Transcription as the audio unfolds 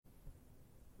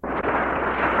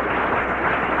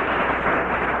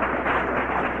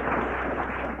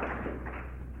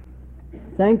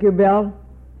Thank you, Bill.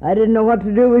 I didn't know what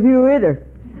to do with you either.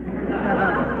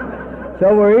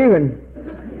 So we're even.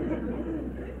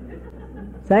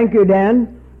 Thank you,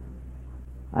 Dan.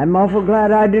 I'm awful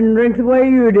glad I didn't drink the way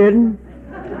you did.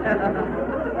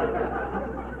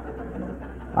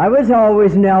 I was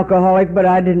always an alcoholic, but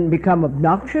I didn't become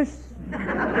obnoxious.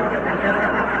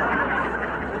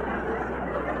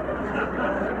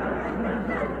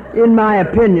 In my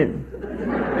opinion.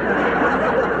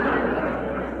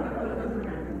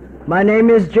 My name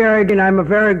is Jerry, and I'm a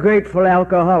very grateful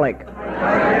alcoholic.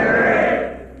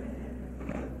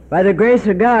 By the grace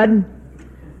of God,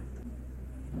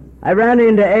 I ran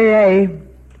into AA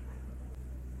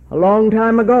a long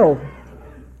time ago.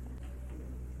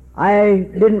 I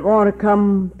didn't want to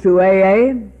come to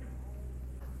AA.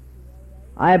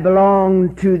 I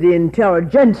belonged to the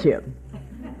intelligentsia.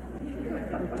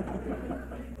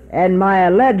 And my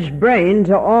alleged brains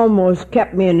almost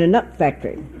kept me in the nut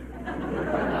factory.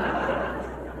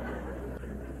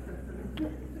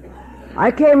 I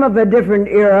came of a different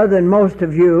era than most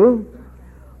of you,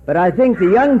 but I think the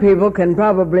young people can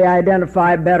probably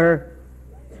identify better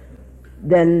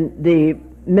than the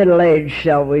middle-aged,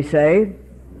 shall we say.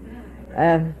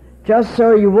 Just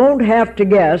so you won't have to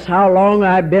guess how long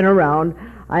I've been around,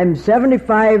 I'm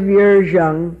 75 years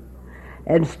young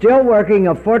and still working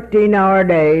a 14-hour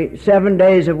day, 7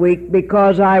 days a week,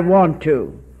 because I want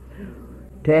to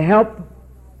help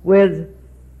with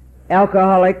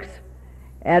alcoholics,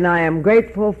 and I am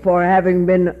grateful for having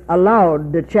been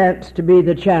allowed the chance to be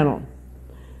the channel.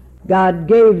 God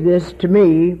gave this to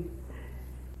me,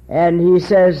 and He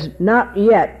says, "Not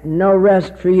yet, no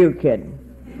rest for you, kid."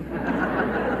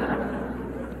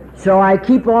 So I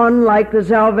keep on like the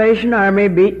Salvation Army,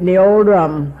 beating the old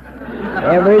drum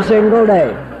every single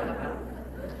day.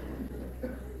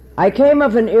 I came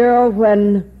of an era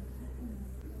when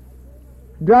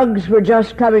drugs were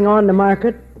just coming on the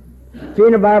market.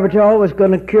 Phenobarbital was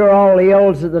going to cure all the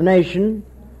ills of the nation.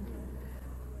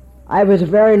 I was a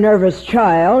very nervous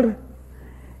child,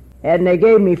 and they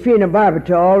gave me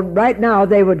phenobarbital. Right now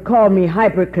they would call me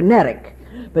hyperkinetic,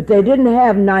 but they didn't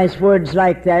have nice words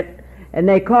like that, and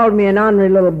they called me an ornery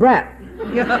little brat.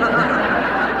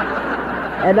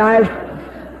 And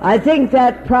I think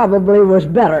that probably was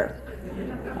better.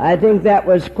 I think that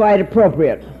was quite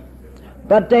appropriate.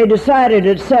 But they decided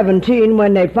at 17,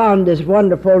 when they found this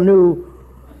wonderful new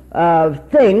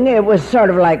thing, it was sort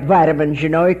of like vitamins, you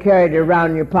know. You carried it around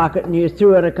in your pocket and you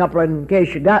threw in a couple in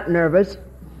case you got nervous,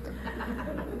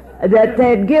 that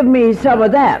they'd give me some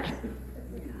of that.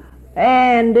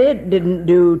 And it didn't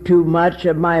do too much.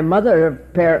 My mother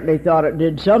apparently thought it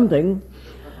did something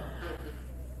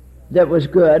that was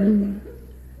good.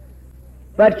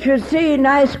 But you see,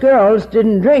 nice girls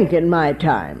didn't drink in my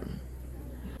time.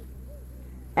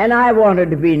 And I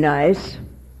wanted to be nice.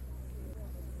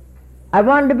 I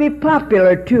wanted to be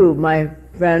popular too, my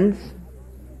friends.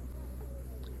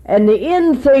 And the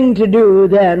in thing to do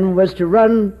then was to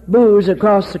run booze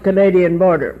across the Canadian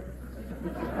border.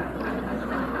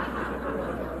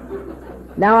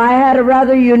 Now, I had a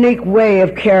rather unique way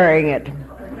of carrying it.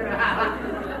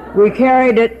 We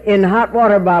carried it in hot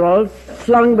water bottles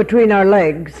slung between our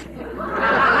legs.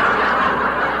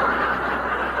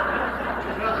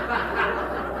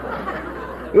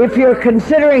 If you're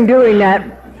considering doing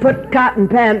that, put cotton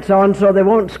pants on so they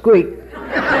won't squeak.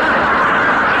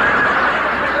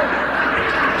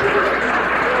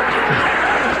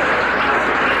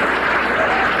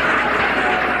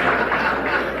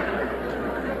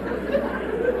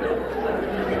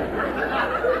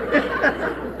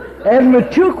 And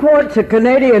with 2 quarts of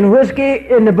Canadian whiskey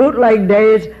in the bootleg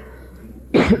days,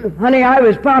 honey, I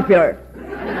was popular.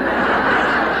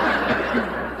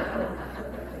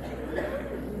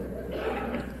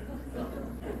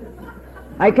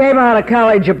 I came out of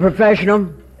college a professional.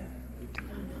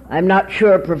 I'm not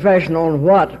sure professional in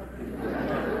what.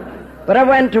 But I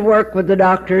went to work with the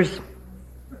doctors.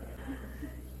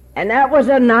 And that was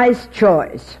a nice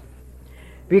choice,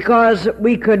 because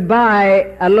we could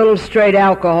buy a little straight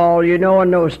alcohol, you know, in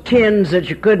those tins that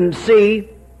you couldn't see.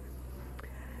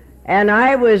 And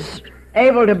I was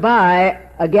able to buy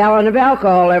a gallon of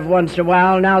alcohol every once in a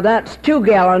while. Now that's 2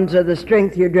 gallons of the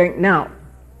strength you drink now.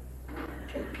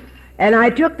 And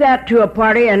I took that to a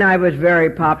party, and I was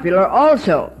very popular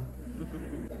also.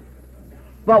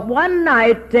 But one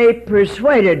night they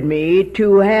persuaded me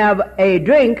to have a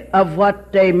drink of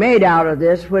what they made out of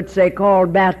this, which they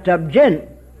called bathtub gin.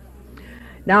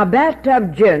 Now,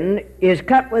 bathtub gin is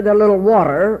cut with a little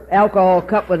water, alcohol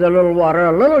cut with a little water,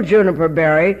 a little juniper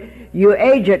berry. You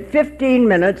age it 15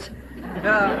 minutes.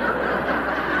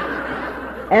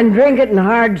 and drink it in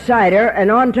hard cider, and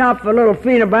on top of a little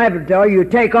phenobarbital, you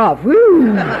take off.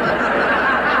 Woo!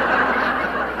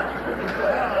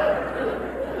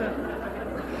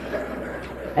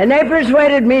 And they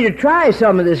persuaded me to try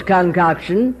some of this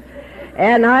concoction,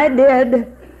 and I did,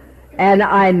 and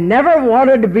I never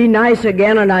wanted to be nice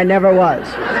again, and I never was.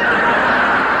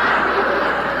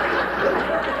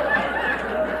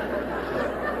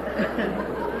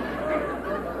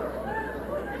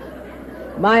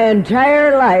 My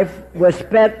entire life was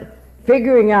spent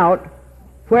figuring out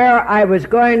where I was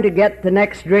going to get the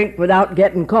next drink without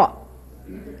getting caught.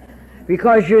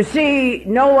 Because you see,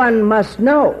 no one must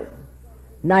know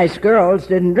nice girls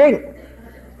didn't drink.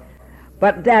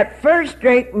 But that first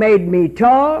drink made me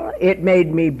tall, it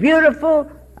made me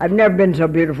beautiful. I've never been so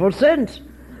beautiful since.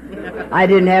 I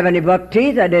didn't have any buck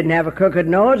teeth, I didn't have a crooked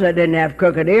nose, I didn't have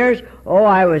crooked ears. Oh,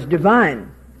 I was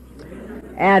divine.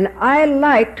 And I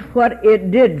liked what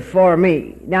it did for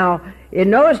me. Now,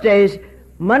 in those days,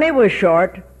 money was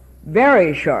short,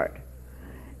 very short,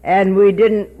 and we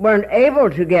weren't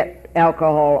able to get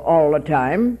alcohol all the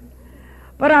time.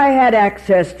 But I had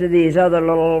access to these other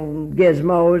little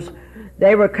gizmos.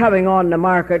 They were coming on the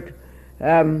market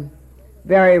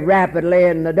very rapidly,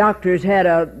 and the doctors had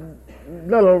a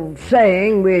little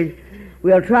saying,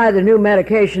 we'll try the new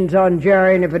medications on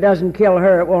Jerry, and if it doesn't kill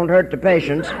her, it won't hurt the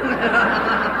patients.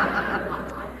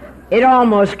 It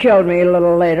almost killed me a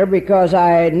little later because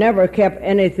I never kept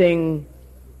anything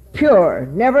pure.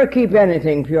 Never keep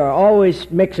anything pure. Always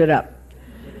mix it up.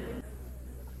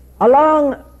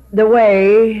 Along the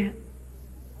way,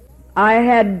 I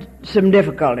had some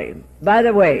difficulty. By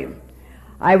the way,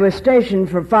 I was stationed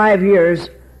for 5 years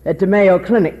at the Mayo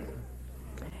Clinic,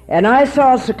 and I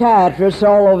saw psychiatrists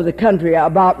all over the country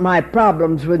about my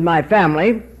problems with my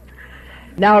family.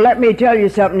 Now, let me tell you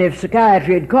something. If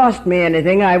psychiatry had cost me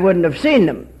anything, I wouldn't have seen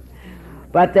them.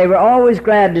 But they were always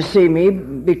glad to see me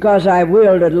because I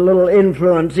wielded a little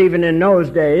influence even in those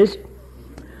days.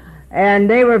 And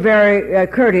they were very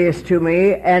courteous to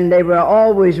me, and they were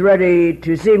always ready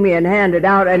to see me and hand it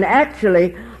out. And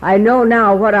actually, I know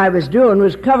now what I was doing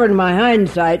was covering my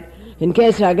hindsight in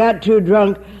case I got too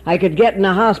drunk, I could get in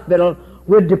the hospital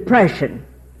with depression.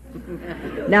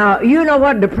 Now, you know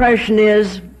what depression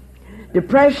is?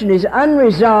 Depression is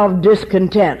unresolved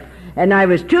discontent, and I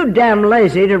was too damn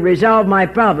lazy to resolve my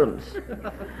problems.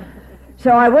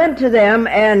 So I went to them,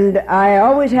 and I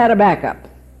always had a backup.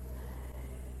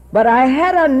 But I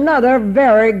had another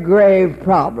very grave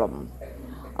problem.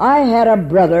 I had a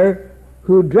brother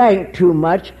who drank too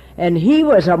much, and he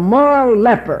was a moral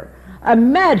leper.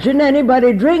 Imagine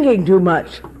anybody drinking too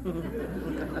much.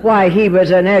 Why, he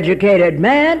was an educated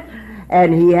man,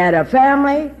 and he had a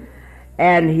family,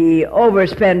 and he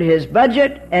overspent his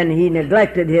budget, and he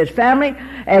neglected his family.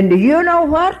 And do you know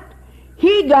what?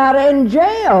 He got in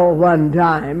jail one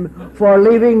time for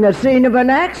leaving the scene of an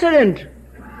accident.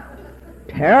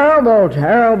 Terrible,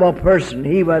 terrible person.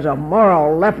 He was a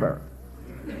moral leper.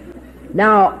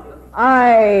 Now,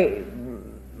 I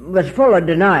was full of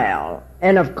denial,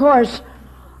 and of course,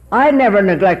 I never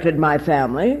neglected my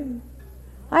family.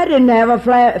 I didn't have a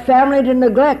family to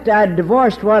neglect. I'd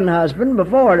divorced one husband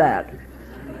before that.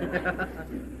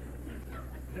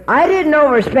 I didn't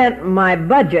overspend my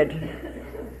budget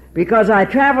because I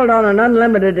traveled on an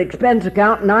unlimited expense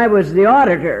account and I was the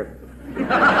auditor.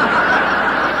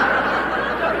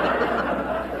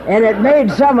 And it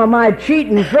made some of my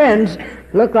cheating friends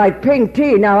look like pink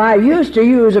tea. Now, I used to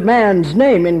use a man's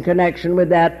name in connection with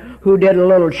that who did a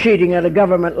little cheating at a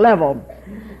government level.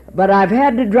 But I've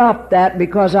had to drop that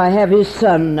because I have his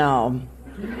son now.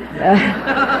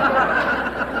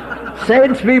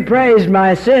 Saints be praised,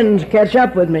 my sins catch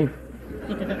up with me.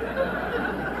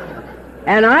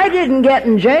 And I didn't get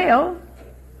in jail.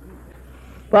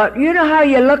 But you know how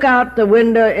you look out the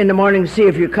window in the morning to see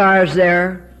if your car's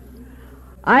there?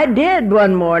 I did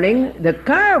one morning. The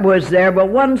car was there, but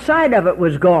one side of it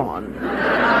was gone.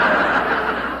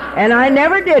 And I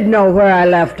never did know where I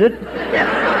left it.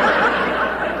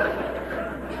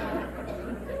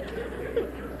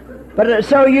 But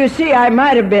so you see, I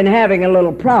might have been having a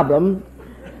little problem,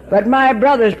 but my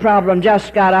brother's problem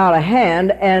just got out of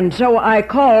hand, and so I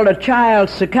called a child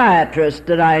psychiatrist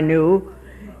that I knew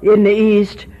in the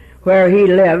East where he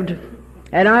lived,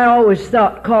 and I always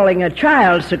thought calling a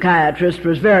child psychiatrist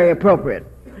was very appropriate,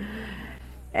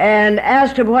 and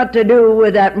asked him what to do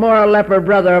with that moral leper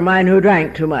brother of mine who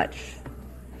drank too much.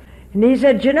 And he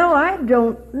said, "You know, I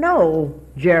don't know,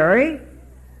 Jerry."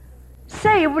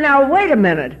 Say, now wait a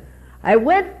minute. I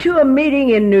went to a meeting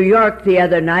in New York the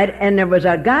other night, and there was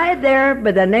a guy there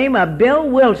by the name of Bill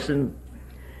Wilson.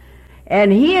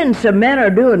 And he and some men are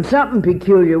doing something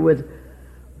peculiar with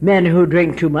men who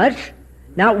drink too much.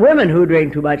 Not women who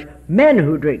drink too much, men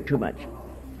who drink too much.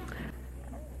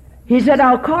 He said,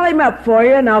 I'll call him up for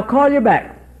you and I'll call you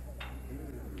back.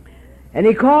 And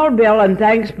he called Bill, and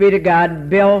thanks be to God,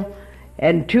 Bill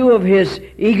and two of his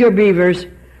eager beavers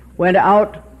went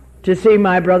out to see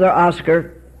my brother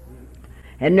Oscar.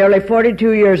 And nearly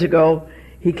 42 years ago,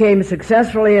 he came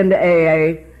successfully into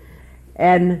AA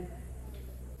and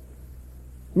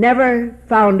never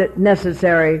found it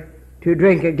necessary to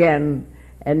drink again,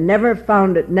 and never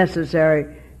found it necessary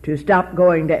to stop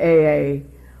going to AA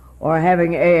or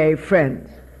having AA friends.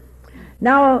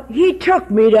 Now, he took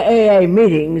me to AA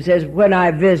meetings as when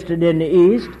I visited in the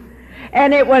East,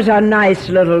 and it was a nice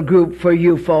little group for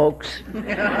you folks.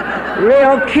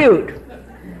 Real cute.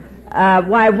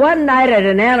 Why, one night at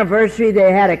an anniversary,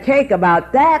 they had a cake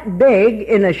about that big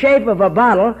in the shape of a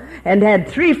bottle and had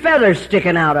 3 feathers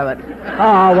sticking out of it.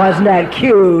 Oh, wasn't that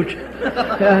cute?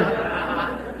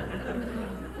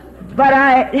 But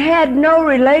I had no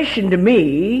relation to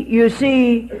me. You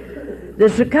see, the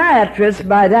psychiatrists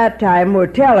by that time were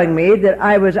telling me that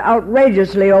I was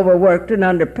outrageously overworked and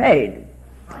underpaid.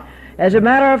 As a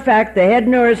matter of fact, the head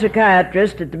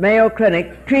neuropsychiatrist at the Mayo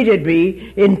Clinic treated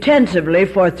me intensively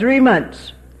for 3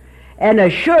 months and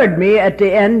assured me at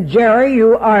the end, Jerry,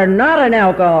 you are not an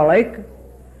alcoholic.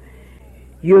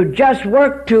 You just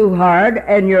work too hard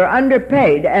and you're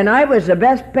underpaid. And I was the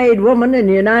best paid woman in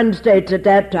the United States at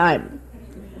that time.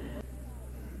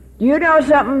 Do you know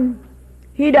something?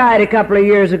 He died a couple of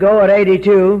years ago at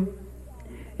 82.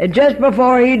 And just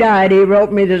before he died, he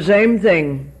wrote me the same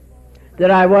thing, that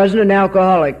I wasn't an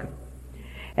alcoholic.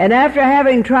 And after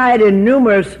having tried in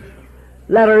numerous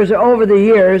letters over the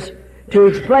years to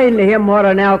explain to him what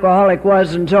an alcoholic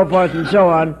was and so forth and so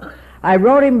on, I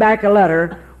wrote him back a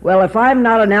letter, well, if I'm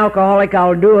not an alcoholic,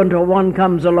 I'll do until one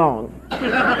comes along.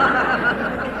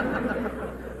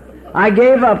 I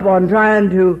gave up on trying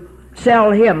to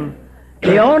sell him.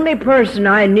 The only person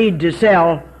I need to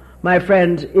sell, my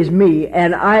friends, is me,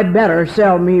 and I better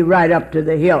sell me right up to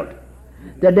the hilt.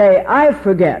 The day I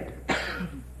forget,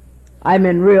 I'm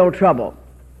in real trouble.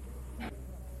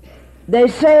 They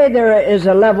say there is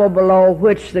a level below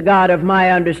which the God of my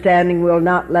understanding will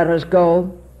not let us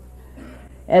go.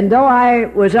 And though I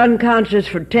was unconscious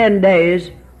for 10 days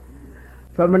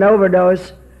from an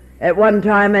overdose at one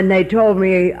time, and they told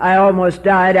me I almost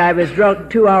died, I was drunk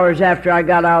 2 hours after I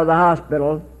got out of the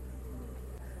hospital.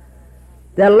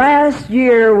 The last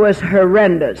year was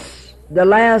horrendous. The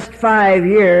last 5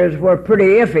 years were pretty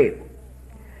iffy.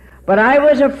 But I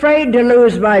was afraid to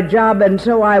lose my job, and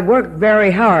so I worked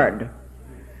very hard.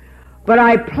 But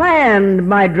I planned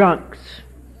my drunks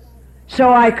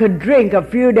so I could drink a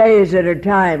few days at a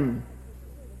time.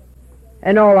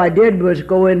 And all I did was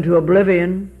go into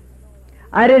oblivion.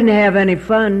 I didn't have any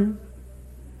fun.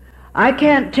 I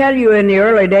can't tell you in the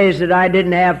early days that I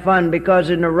didn't have fun, because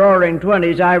in the roaring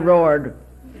 20s I roared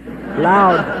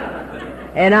loud.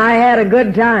 And I had a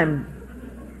good time.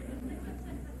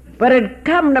 But it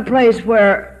come to a place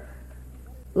where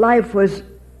life was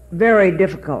very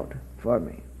difficult for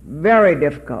me. Very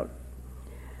difficult.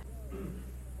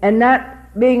 And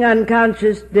that being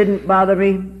unconscious didn't bother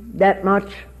me that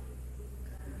much.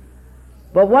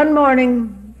 But one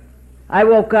morning I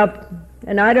woke up,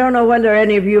 and I don't know whether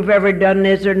any of you have ever done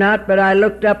this or not, but I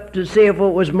looked up to see if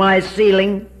it was my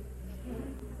ceiling.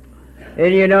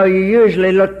 And you know, you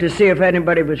usually look to see if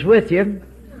anybody was with you.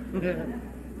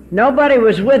 Nobody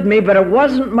was with me, but it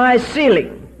wasn't my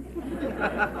ceiling.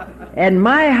 And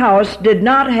my house did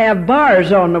not have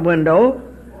bars on the window,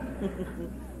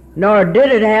 nor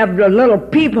did it have the little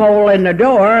peephole in the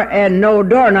door and no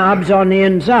doorknobs on the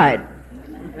inside.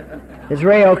 As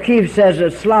Ray O'Keefe says,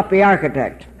 a sloppy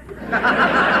architect.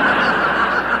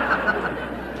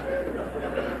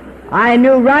 I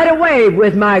knew right away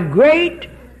with my great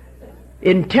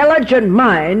intelligent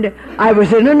mind I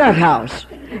was in a nut house,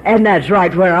 and that's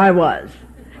right where I was.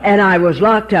 And I was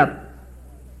locked up.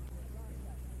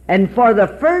 And for the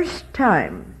first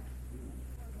time,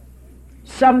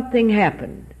 something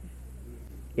happened.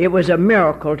 It was a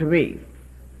miracle to me.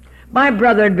 My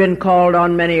brother had been called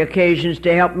on many occasions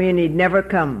to help me, and he'd never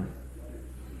come.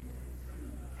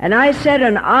 And I said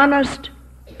an honest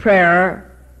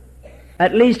prayer,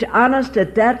 at least honest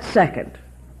at that second.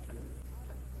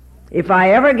 If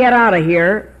I ever get out of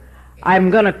here, I'm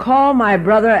going to call my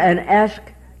brother and ask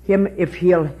him if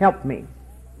he'll help me.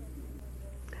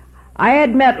 I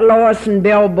had met Lois and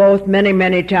Bill both many,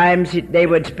 many times. They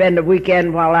would spend a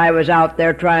weekend while I was out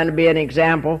there trying to be an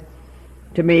example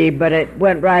to me, but it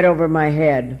went right over my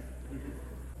head.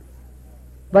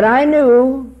 But I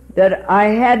knew that I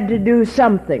had to do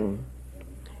something.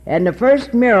 And the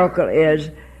first miracle is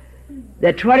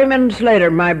that 20 minutes later,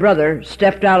 my brother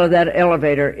stepped out of that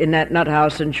elevator in that nut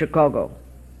house in Chicago.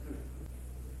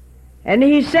 And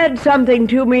he said something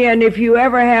to me, and if you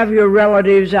ever have your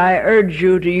relatives, I urge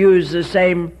you to use the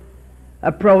same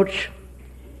approach.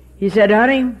 He said,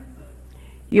 honey,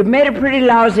 you've made a pretty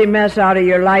lousy mess out of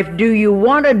your life. Do you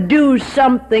want to do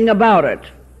something about it?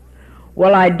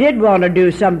 Well, I did want to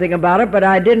do something about it, but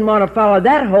I didn't want to follow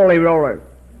that holy roller.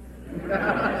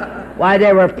 Why,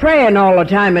 they were praying all the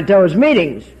time at those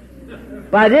meetings.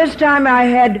 By this time, I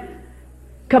had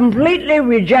completely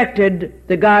rejected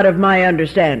the God of my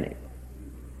understanding.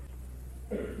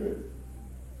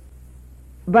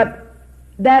 But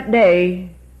that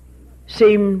day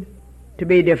seemed to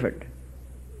be different.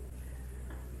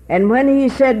 And when he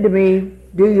said to me,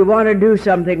 do you want to do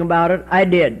something about it? I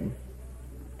did.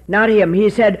 Not him. He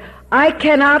said, I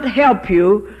cannot help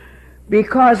you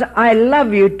because I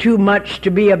love you too much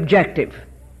to be objective.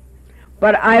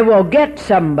 But I will get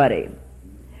somebody.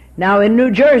 Now in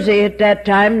New Jersey at that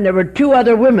time there were 2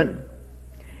 other women.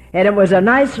 And it was a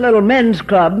nice little men's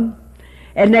club,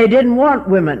 and they didn't want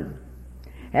women.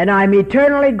 And I'm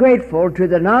eternally grateful to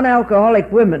the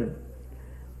non-alcoholic women,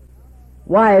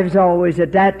 wives always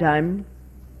at that time,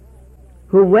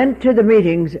 who went to the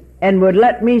meetings and would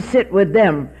let me sit with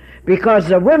them, because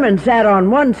the women sat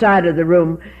on one side of the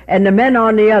room and the men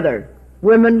on the other.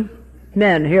 Women,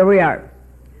 men, here we are.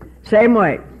 Same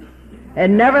way.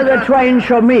 And never the twain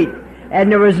shall meet. And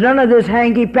there was none of this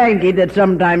hanky-panky that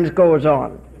sometimes goes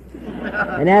on.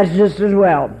 And that's just as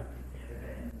well.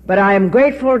 But I am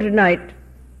grateful tonight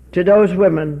to those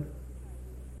women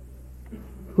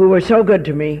who were so good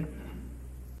to me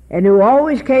and who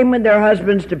always came with their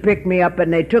husbands to pick me up,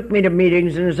 and they took me to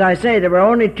meetings. And as I say, there were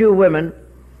only 2 women.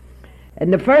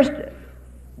 And the first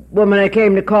woman that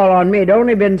came to call on me had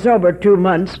only been sober 2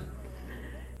 months.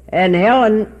 And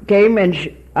Helen came, and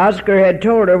Oscar had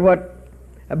told her what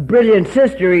a brilliant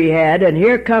sister he had, and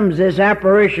here comes this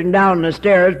apparition down the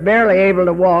stairs, barely able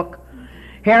to walk,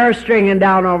 hair stringing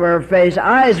down over her face,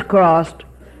 eyes crossed,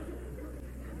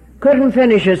 couldn't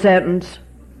finish a sentence.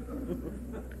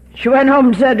 She went home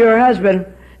and said to her husband,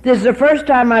 this is the first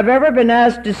time I've ever been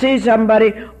asked to see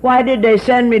somebody. Why did they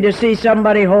send me to see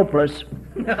somebody hopeless?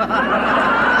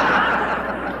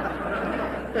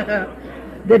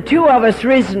 The 2 of us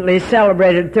recently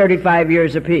celebrated 35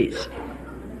 years apiece.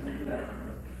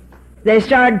 They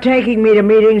started taking me to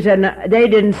meetings, and they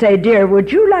didn't say, dear,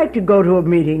 would you like to go to a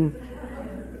meeting?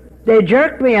 They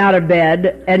jerked me out of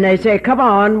bed, and they say, come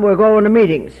on, we're going to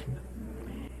meetings.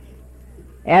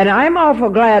 And I'm awful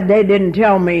glad they didn't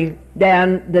tell me,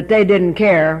 Dan, that they didn't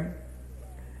care.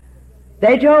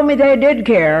 They told me they did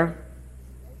care,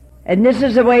 and this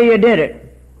is the way you did it.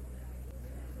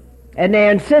 And they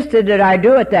insisted that I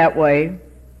do it that way,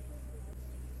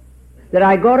 that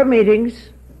I go to meetings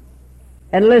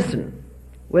and listen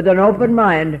with an open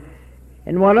mind.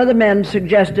 And one of the men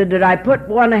suggested that I put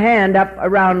one hand up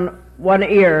around one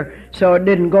ear so it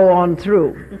didn't go on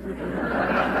through.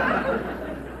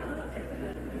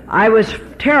 I was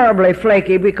terribly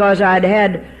flaky because I'd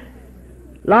had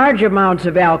large amounts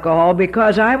of alcohol,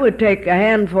 because I would take a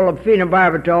handful of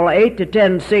phenobarbital, 8 to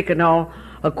 10 Seconal,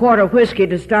 a quart of whiskey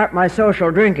to start my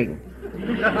social drinking.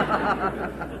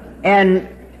 And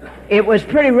it was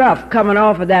pretty rough coming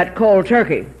off of that cold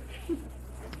turkey.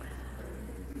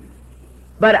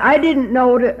 But I didn't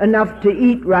know enough to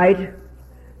eat right.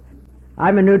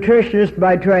 I'm a nutritionist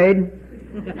by trade.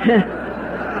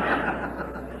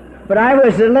 But I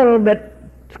was a little bit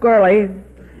squirrely.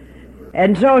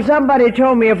 And so somebody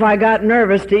told me if I got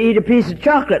nervous to eat a piece of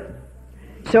chocolate.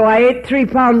 So I ate 3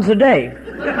 pounds a day.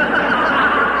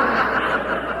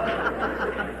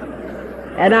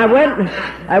 And I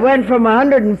went from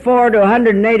 104 to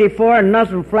 184 and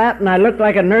nothing flat, and I looked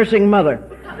like a nursing mother.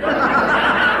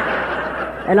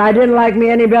 And I didn't like me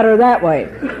any better that way.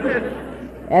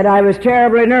 And I was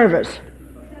terribly nervous.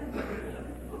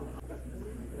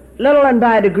 Little and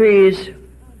by degrees,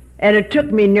 and it took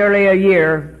me nearly a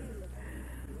year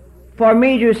for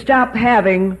me to stop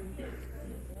having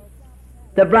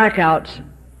the blackouts.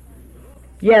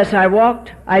 Yes, I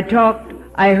walked, I talked,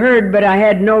 I heard, but I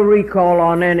had no recall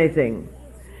on anything.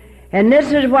 And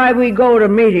this is why we go to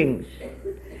meetings.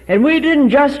 And we didn't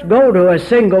just go to a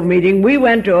single meeting. We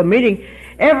went to a meeting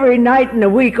every night in the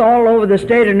week all over the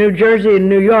state of New Jersey and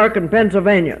New York and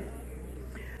Pennsylvania.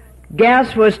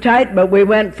 Gas was tight, but we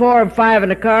went 4 or 5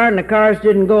 in a car, and the cars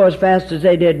didn't go as fast as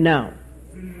they did now.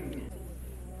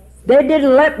 They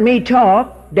didn't let me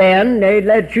talk, Dan. They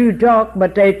let you talk,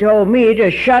 but they told me to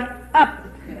shut up.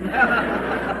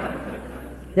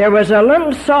 There was a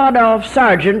little sawed-off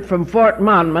sergeant from Fort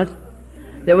Monmouth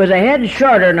that was a head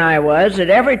shorter than I was, and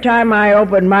every time I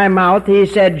opened my mouth, he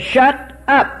said, "Shut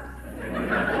up."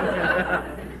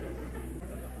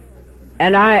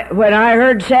 And when I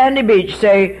heard Sandy Beach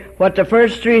say what the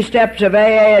first 3 steps of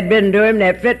AA had been to him,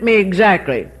 they fit me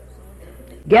exactly.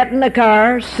 Get in the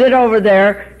car, sit over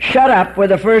there, shut up were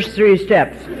the first 3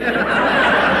 steps.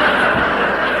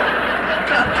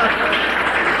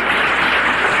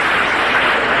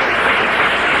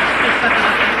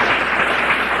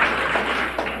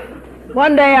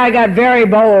 One day I got very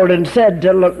bold and said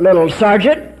to little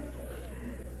sergeant,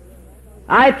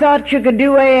 "I thought you could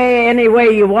do AA any way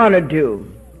you wanted to."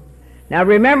 Now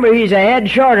remember, he's a head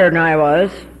shorter than I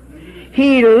was.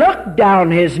 He looked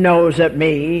down his nose at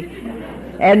me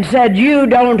and said, "You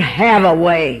don't have a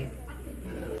way."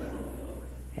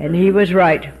 And he was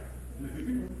right.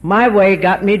 My way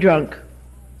got me drunk.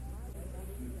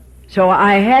 So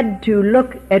I had to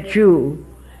look at you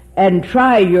and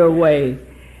try your way.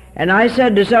 And I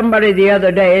said to somebody the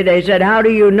other day, they said, "How do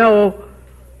you know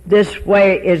this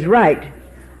way is right?"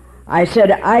 I said,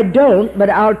 "I don't, but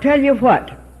I'll tell you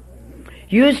what.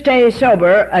 You stay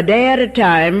sober a day at a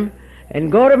time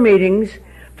and go to meetings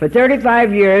for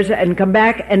 35 years and come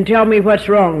back and tell me what's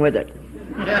wrong with it."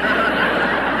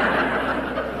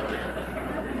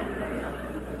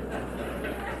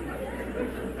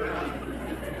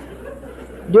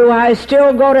 Do I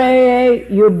still go to AA?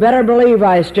 You better believe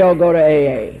I still go to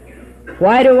AA.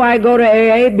 Why do I go to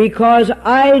AA? Because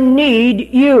I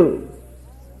need you.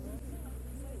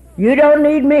 You don't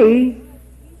need me,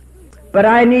 but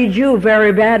I need you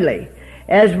very badly.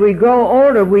 As we grow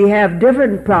older, we have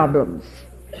different problems.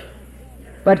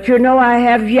 But you know, I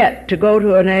have yet to go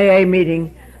to an AA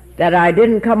meeting that I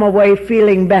didn't come away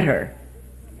feeling better.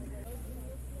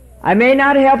 I may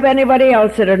not help anybody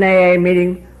else at an AA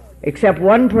meeting, except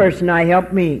one person. I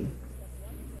help me.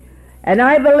 And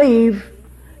I believe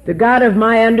the God of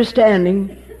my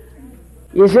understanding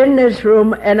is in this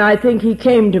room, and I think he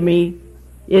came to me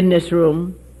in this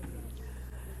room.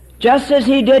 Just as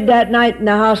he did that night in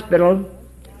the hospital,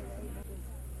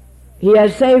 he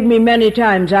has saved me many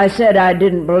times. I said I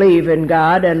didn't believe in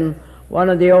God, and one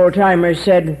of the old-timers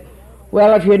said,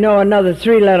 "Well, if you know another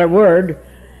 3-letter word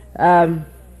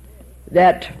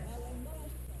that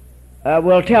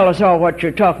will tell us all what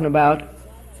you're talking about,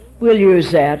 we'll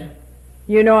use that."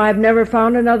 You know, I've never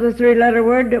found another 3-letter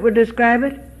word that would describe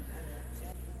it.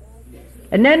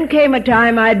 And then came a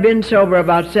time I'd been sober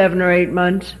about 7 or 8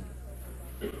 months,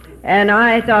 and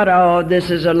I thought, oh,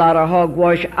 this is a lot of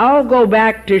hogwash. I'll go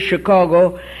back to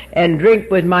Chicago and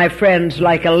drink with my friends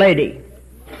like a lady.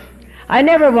 I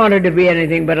never wanted to be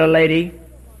anything but a lady.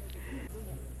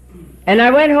 And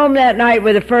I went home that night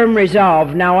with a firm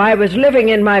resolve. Now, I was living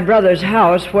in my brother's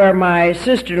house where my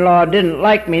sister-in-law didn't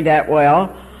like me that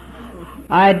well.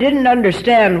 I didn't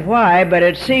understand why, but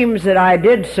it seems that I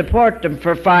did support them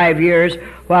for 5 years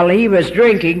while he was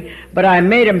drinking, but I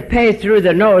made him pay through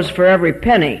the nose for every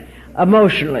penny,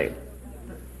 emotionally.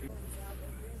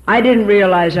 I didn't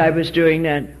realize I was doing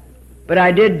that, but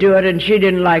I did do it, and she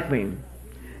didn't like me.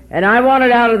 And I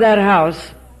wanted out of that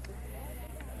house,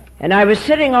 and I was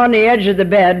sitting on the edge of the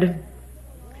bed,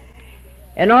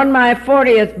 and on my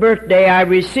 40th birthday I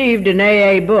received an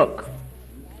AA book.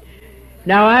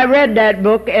 Now, I read that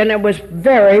book, and it was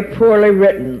very poorly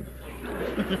written.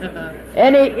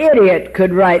 Any idiot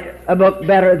could write a book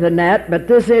better than that, but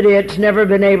this idiot's never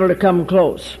been able to come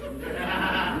close.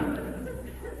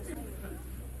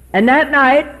 And that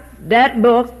night, that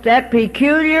book, that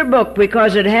peculiar book,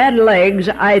 because it had legs,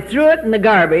 I threw it in the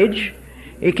garbage.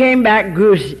 It came back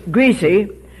greasy.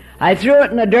 I threw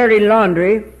it in the dirty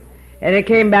laundry, and it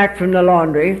came back from the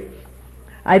laundry.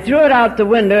 I threw it out the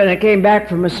window, and it came back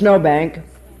from a snowbank.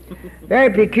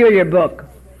 Very peculiar book.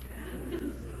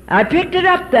 I picked it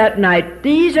up that night.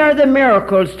 These are the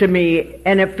miracles to me,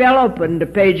 and it fell open to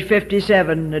page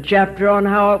 57, the chapter on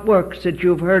how it works that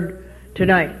you've heard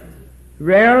tonight.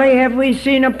 Rarely have we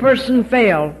seen a person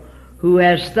fail who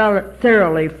has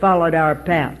thoroughly followed our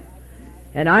path.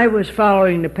 And I was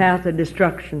following the path of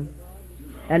destruction,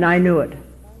 and I knew it.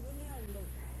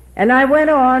 And I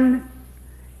went on,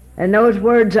 and those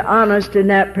words honest in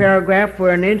that paragraph were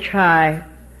an inch high,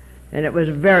 and it was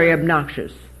very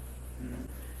obnoxious.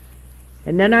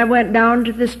 And then I went down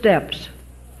to the steps,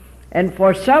 and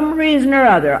for some reason or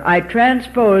other I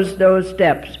transposed those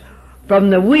steps from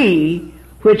the we,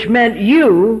 which meant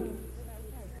you,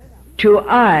 to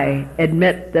I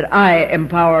admit that I am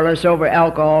powerless over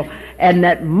alcohol and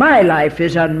that my life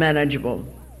is unmanageable.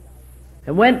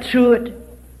 I went through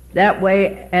it that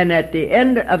way, and at the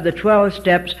end of the 12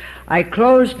 steps, I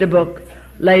closed the book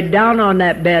laid down on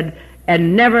that bed,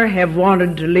 and never have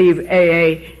wanted to leave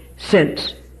AA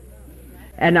since.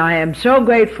 And I am so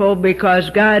grateful because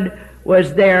God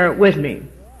was there with me.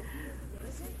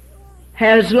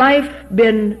 Has life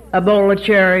been a bowl of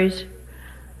cherries?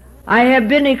 I have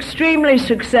been extremely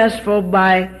successful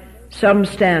by some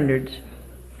standards.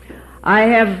 I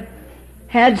have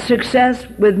had success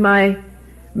with my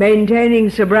maintaining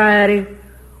sobriety,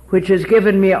 which has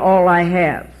given me all I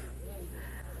have.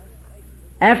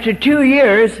 After 2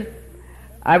 years,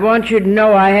 I want you to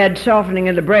know I had softening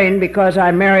of the brain because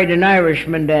I married an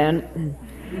Irishman, Dan.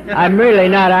 I'm really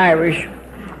not Irish.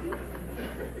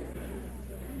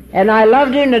 And I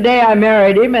loved him the day I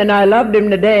married him, and I loved him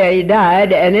the day he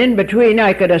died, and in between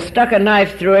I could have stuck a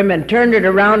knife through him and turned it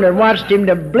around and watched him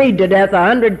to bleed to death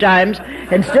 100 times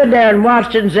and stood there and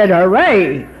watched it and said,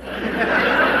 hooray!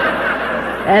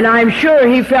 And I'm sure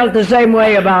he felt the same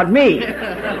way about me.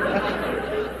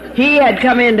 He had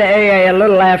come into AA a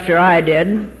little after I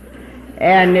did,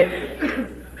 and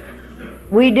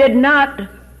we did not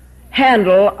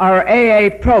handle our AA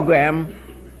program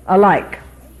alike.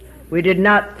 We did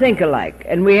not think alike,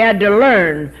 and we had to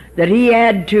learn that he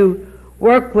had to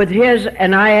work with his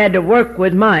and I had to work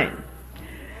with mine.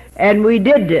 And we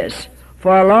did this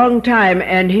for a long time,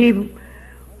 and he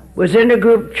was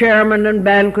intergroup chairman and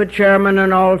banquet chairman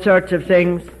and all sorts of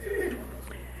things.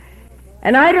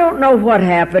 And I don't know what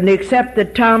happened, except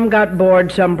that Tom got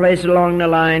bored someplace along the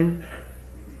line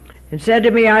and said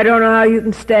to me, I don't know how you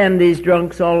can stand these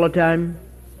drunks all the time.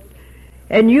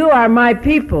 And you are my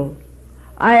people.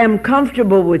 I am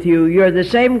comfortable with you. You're the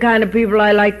same kind of people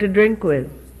I like to drink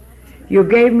with. You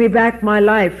gave me back my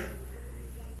life.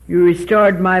 You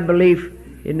restored my belief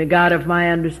in the God of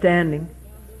my understanding.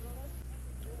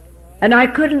 And I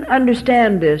couldn't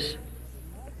understand this.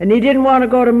 And he didn't want to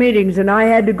go to meetings, and I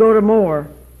had to go to more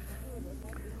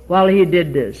while he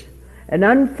did this. And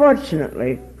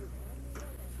unfortunately,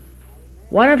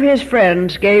 one of his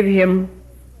friends gave him,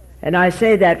 and I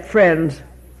say that friends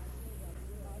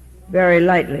very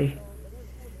lightly,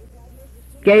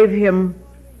 gave him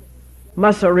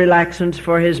muscle relaxants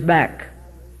for his back,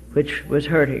 which was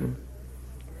hurting.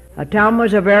 Now, Tom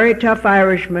was a very tough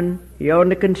Irishman. He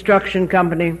owned a construction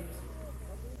company.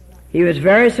 He was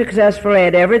very successful. He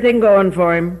had everything going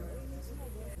for him.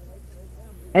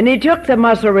 And he took the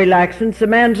muscle relaxants. The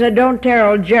man said, don't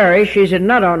tell Jerry, she's a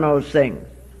nut on those things.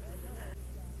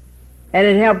 And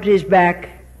it helped his back.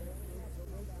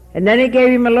 And then he gave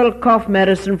him a little cough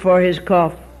medicine for his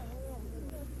cough.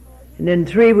 And in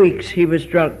 3 weeks he was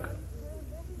drunk.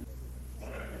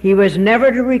 He was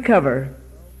never to recover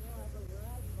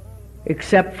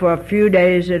except for a few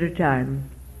days at a time.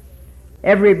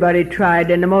 Everybody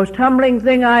tried, and the most humbling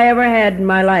thing I ever had in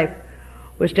my life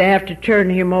was to have to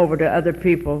turn him over to other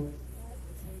people.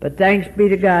 But thanks be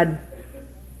to God,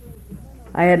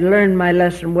 I had learned my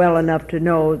lesson well enough to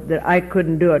know that I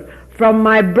couldn't do it. From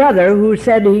my brother, who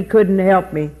said he couldn't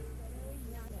help me.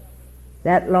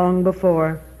 That long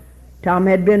before. Tom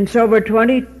had been sober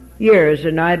 20 years,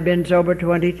 and I'd been sober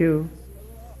 22.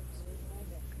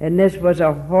 And this was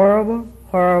a horrible,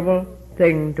 horrible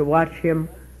thing to watch him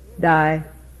die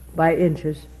by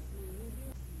inches.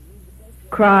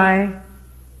 Cry,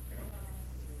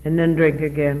 and then drink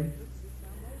again.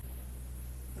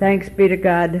 Thanks be to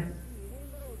God,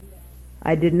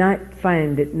 I did not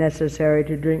find it necessary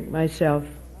to drink myself,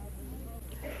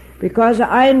 because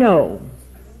I know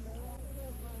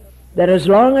that as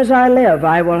long as I live,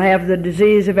 I will have the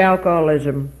disease of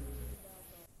alcoholism.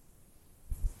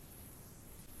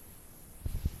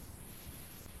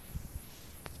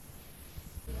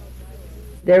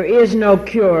 There is no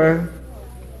cure,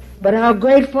 but how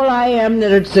grateful I am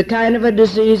that it's the kind of a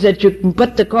disease that you can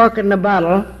put the cork in the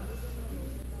bottle,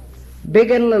 big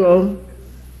and little,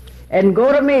 and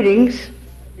go to meetings,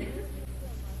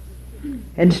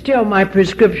 and still my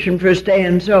prescription for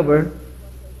staying sober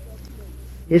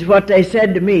is what they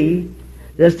said to me,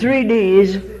 the 3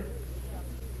 Ds,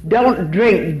 don't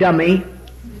drink, dummy,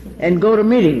 and go to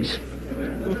meetings.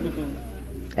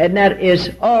 And that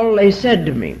is all they said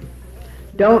to me.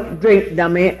 Don't drink,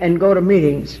 dummy, and go to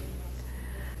meetings.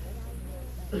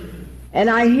 And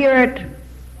I hear it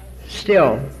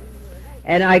still,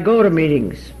 and I go to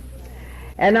meetings.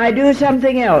 And I do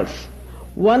something else.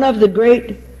 One of the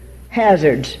great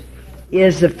hazards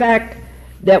is the fact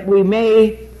that we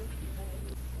may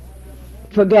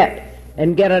forget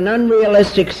and get an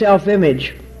unrealistic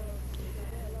self-image.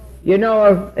 You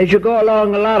know, as you go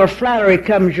along, a lot of flattery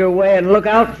comes your way, and look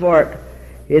out for it.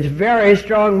 It's very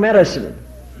strong medicine.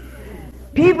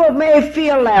 People may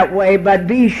feel that way, but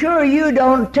be sure you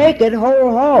don't take it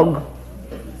whole hog.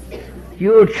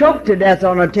 You'll choke to death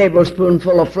on a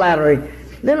tablespoonful of flattery.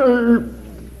 Little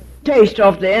taste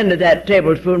off the end of that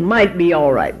tablespoon might be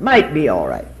all right,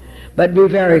 but be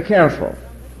very careful.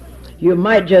 You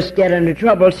might just get into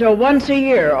trouble. So once a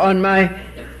year on my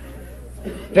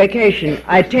vacation,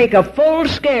 I take a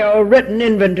full-scale written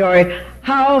inventory.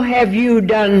 How have you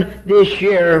done this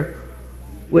year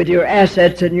with your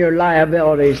assets and your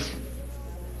liabilities?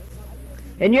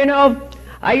 And you know,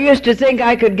 I used to think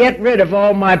I could get rid of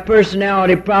all my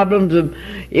personality problems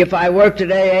if I worked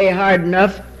at AA hard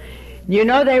enough. You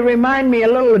know, they remind me a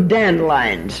little of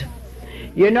dandelions.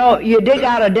 You know, you dig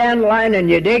out a dandelion and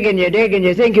you dig and you dig and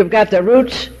you think you've got the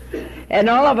roots, and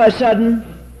all of a sudden,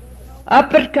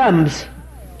 up it comes,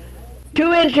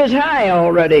 2 inches high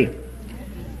already.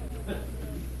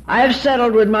 I've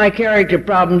settled with my character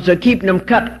problems of keeping them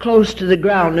cut close to the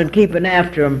ground and keeping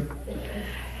after them.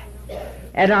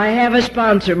 And I have a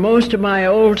sponsor. Most of my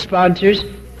old sponsors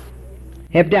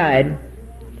have died.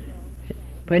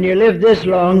 When you live this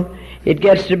long, it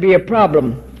gets to be a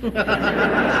problem.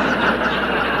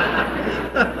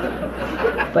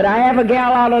 But I have a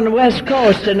gal out on the West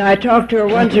Coast, and I talk to her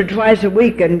once or twice a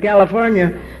week in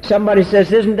California. Somebody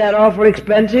says, "Isn't that awful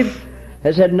expensive?"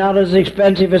 I said, "Not as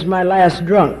expensive as my last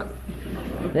drunk."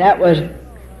 That was...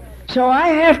 So I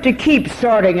have to keep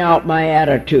sorting out my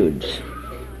attitudes.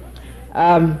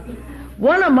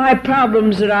 One of my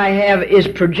problems that I have is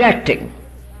projecting.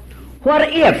 What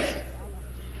if?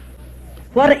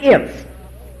 What if?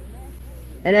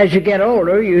 And as you get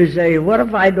older, you say, what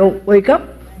if I don't wake up?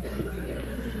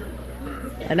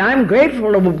 And I'm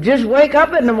grateful to just wake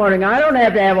up in the morning. I don't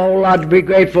have to have a whole lot to be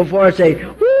grateful for. I say,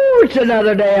 whoo, it's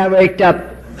another day I waked up.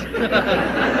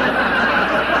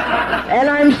 And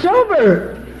I'm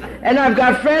sober. And I've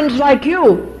got friends like you.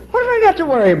 What have I got to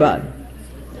worry about?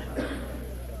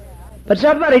 But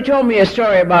somebody told me a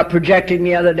story about projecting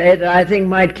the other day that I think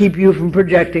might keep you from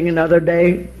projecting another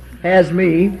day, as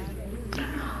me.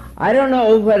 I don't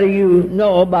know whether you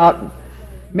know about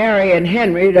Mary and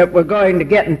Henry, that were going to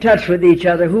get in touch with each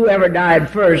other. Whoever died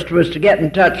first was to get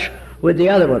in touch with the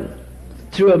other one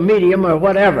through a medium or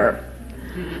whatever.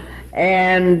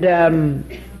 And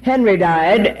Henry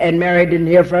died, and Mary didn't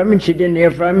hear from him, and she didn't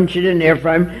hear from him, and she didn't hear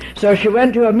from him. So she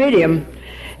went to a medium,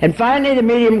 and finally the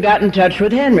medium got in touch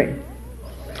with Henry.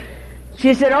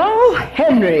 She said, "Oh,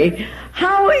 Henry,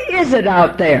 how is it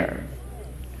out there?"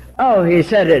 "Oh," he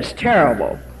said, "it's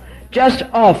terrible. Just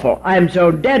awful. I'm so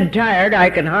dead tired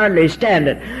I can hardly stand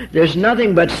it. There's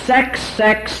nothing but sex,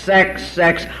 sex, sex,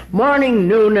 sex, morning,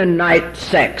 noon, and night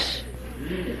sex."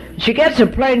 She gets a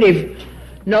plaintive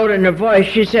note in her voice.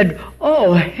 She said,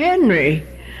 "Oh, Henry,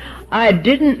 I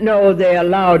didn't know they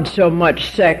allowed so much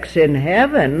sex in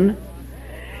heaven."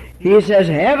 He says,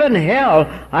 "Heaven, hell,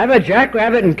 I'm a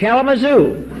jackrabbit in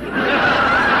Kalamazoo."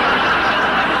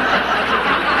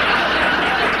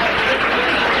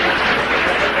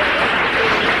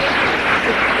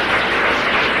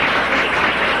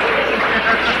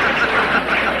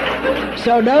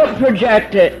 So don't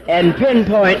project it and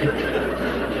pinpoint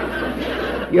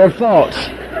your faults.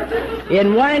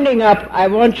 In winding up, I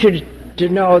want you to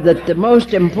know that the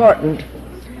most important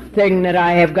thing that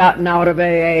I have gotten out of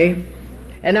AA,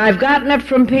 and I've gotten it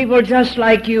from people just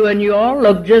like you, and you all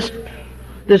look just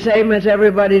the same as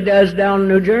everybody does down in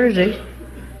New Jersey.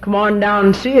 Come on down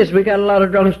and see us. We got a lot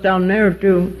of drunks down there,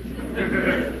 too.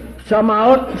 Some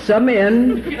out, some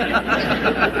in.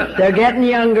 They're getting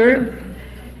younger.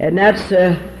 And that's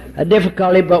a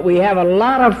difficulty, but we have a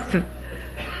lot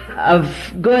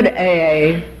of good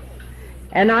AA,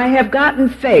 and I have gotten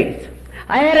faith.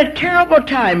 I had a terrible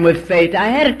time with faith. I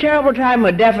had a terrible time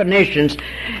with definitions,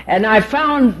 and I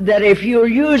found that if you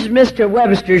use Mr.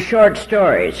 Webster's short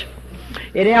stories,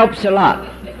 it helps a lot.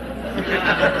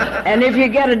 And if you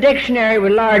get a dictionary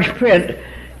with large print,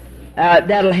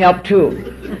 that'll help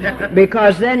too,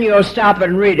 because then you'll stop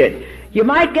and read it. You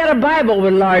might get a Bible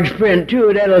with large print,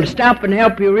 too, that'll stop and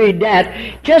help you read that.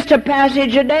 Just a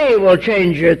passage a day will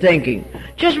change your thinking.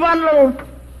 Just one little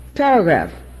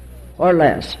paragraph or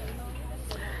less.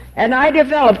 And I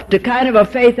developed the kind of a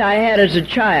faith I had as a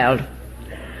child.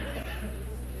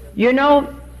 You know,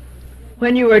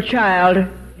 when you were a child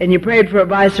and you prayed for a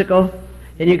bicycle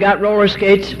and you got roller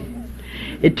skates,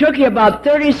 it took you about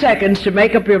 30 seconds to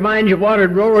make up your mind you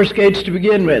wanted roller skates to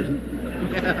begin with.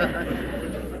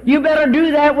 You better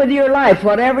do that with your life.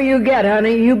 Whatever you get,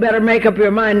 honey, you better make up your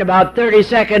mind about 30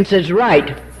 seconds is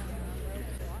right,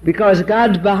 because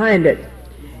God's behind it.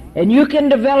 And you can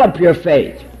develop your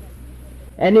faith.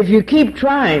 And if you keep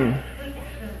trying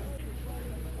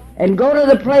and go to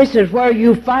the places where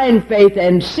you find faith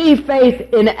and see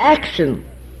faith in action,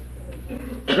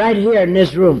 right here in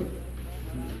this room,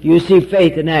 you see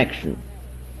faith in action.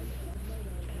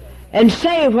 And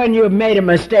say when you've made a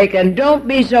mistake, and don't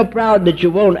be so proud that you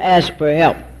won't ask for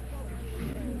help.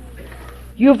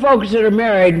 You folks that are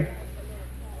married,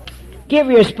 give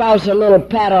your spouse a little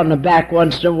pat on the back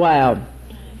once in a while.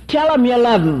 Tell them you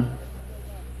love them.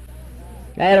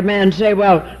 I had a man say,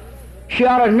 well, she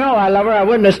ought to know I love her. I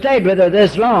wouldn't have stayed with her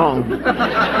this long.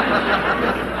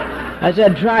 I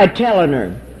said, try telling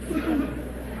her.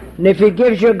 And if he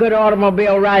gives you a good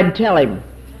automobile ride, tell him.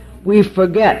 We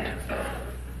forget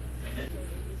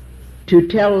to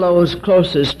tell those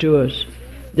closest to us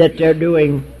that they're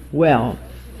doing well.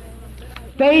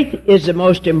 Faith is the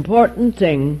most important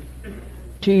thing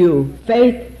to you.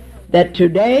 Faith that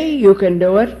today you can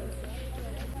do it.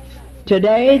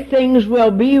 Today things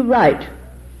will be right.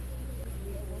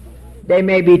 They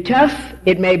may be tough,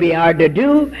 it may be hard to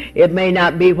do, it may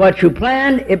not be what you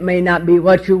planned, it may not be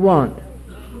what you want.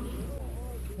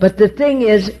 But the thing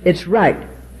is, it's right.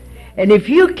 And if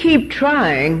you keep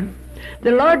trying,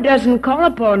 the Lord doesn't call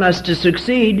upon us to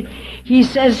succeed. He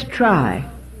says try.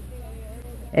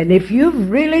 And if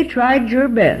you've really tried your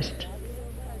best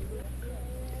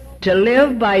to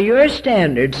live by your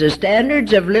standards, the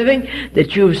standards of living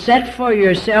that you've set for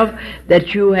yourself,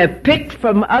 that you have picked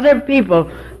from other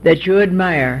people that you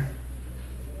admire,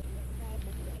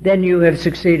 then you have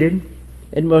succeeded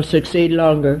and will succeed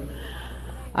longer.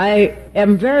 I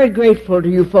am very grateful to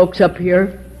you folks up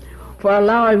here for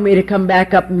allowing me to come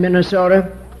back up in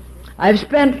Minnesota. I've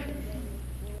spent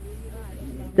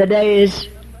the days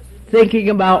thinking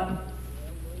about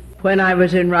when I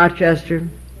was in Rochester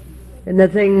and the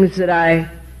things that I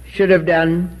should have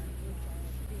done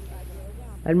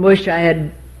and wish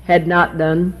I had not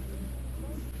done.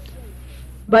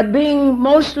 But being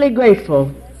mostly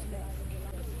grateful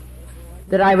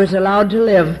that I was allowed to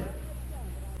live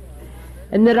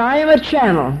and that I am a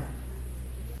channel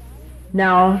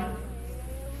now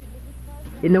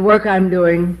in the work I'm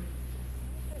doing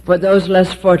for those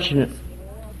less fortunate.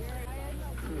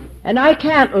 And I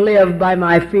can't live by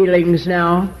my feelings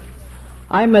now.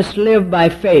 I must live by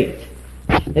faith.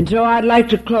 And so I'd like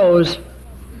to close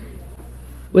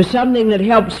with something that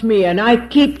helps me. And I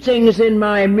keep things in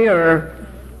my mirror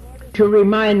to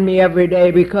remind me every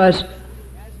day, because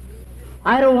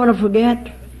I don't want to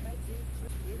forget.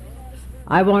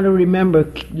 I want to remember.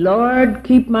 Lord,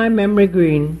 keep my memory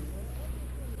green.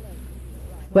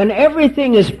 When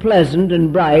everything is pleasant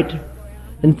and bright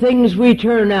and things we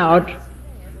turn out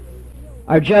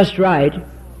are just right,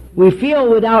 we feel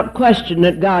without question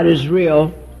that God is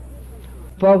real.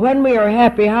 For when we are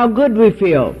happy, how good we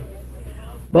feel.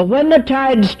 But when the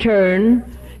tides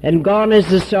turn and gone is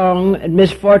the song, and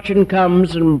misfortune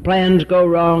comes and plans go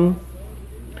wrong,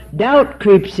 doubt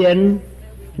creeps in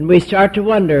and we start to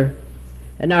wonder,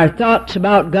 and our thoughts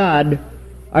about God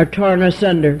are torn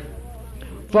asunder.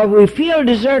 For we feel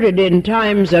deserted in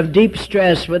times of deep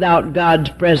stress without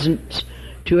God's presence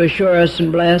to assure us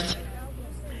and bless.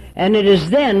 And it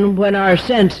is then, when our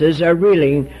senses are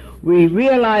reeling, we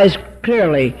realize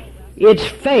clearly it's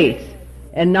faith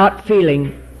and not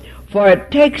feeling. For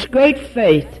it takes great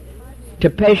faith to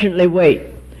patiently wait,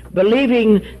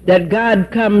 believing that God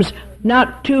comes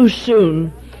not too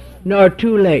soon nor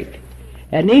too late.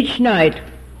 And each night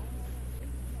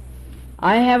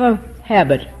I have a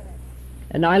habit,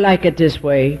 and I like it this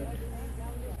way,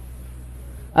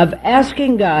 of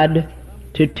asking God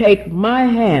to take my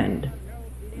hand.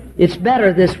 It's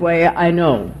better this way, I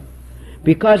know,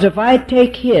 because if I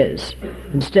take His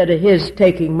instead of His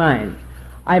taking mine,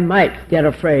 I might get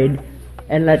afraid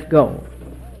and let go.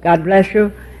 God bless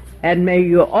you, and may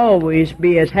you always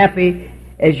be as happy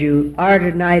as you are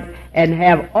tonight and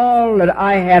have all that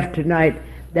I have tonight.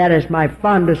 That is my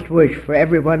fondest wish for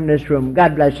everyone in this room.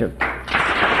 God bless you.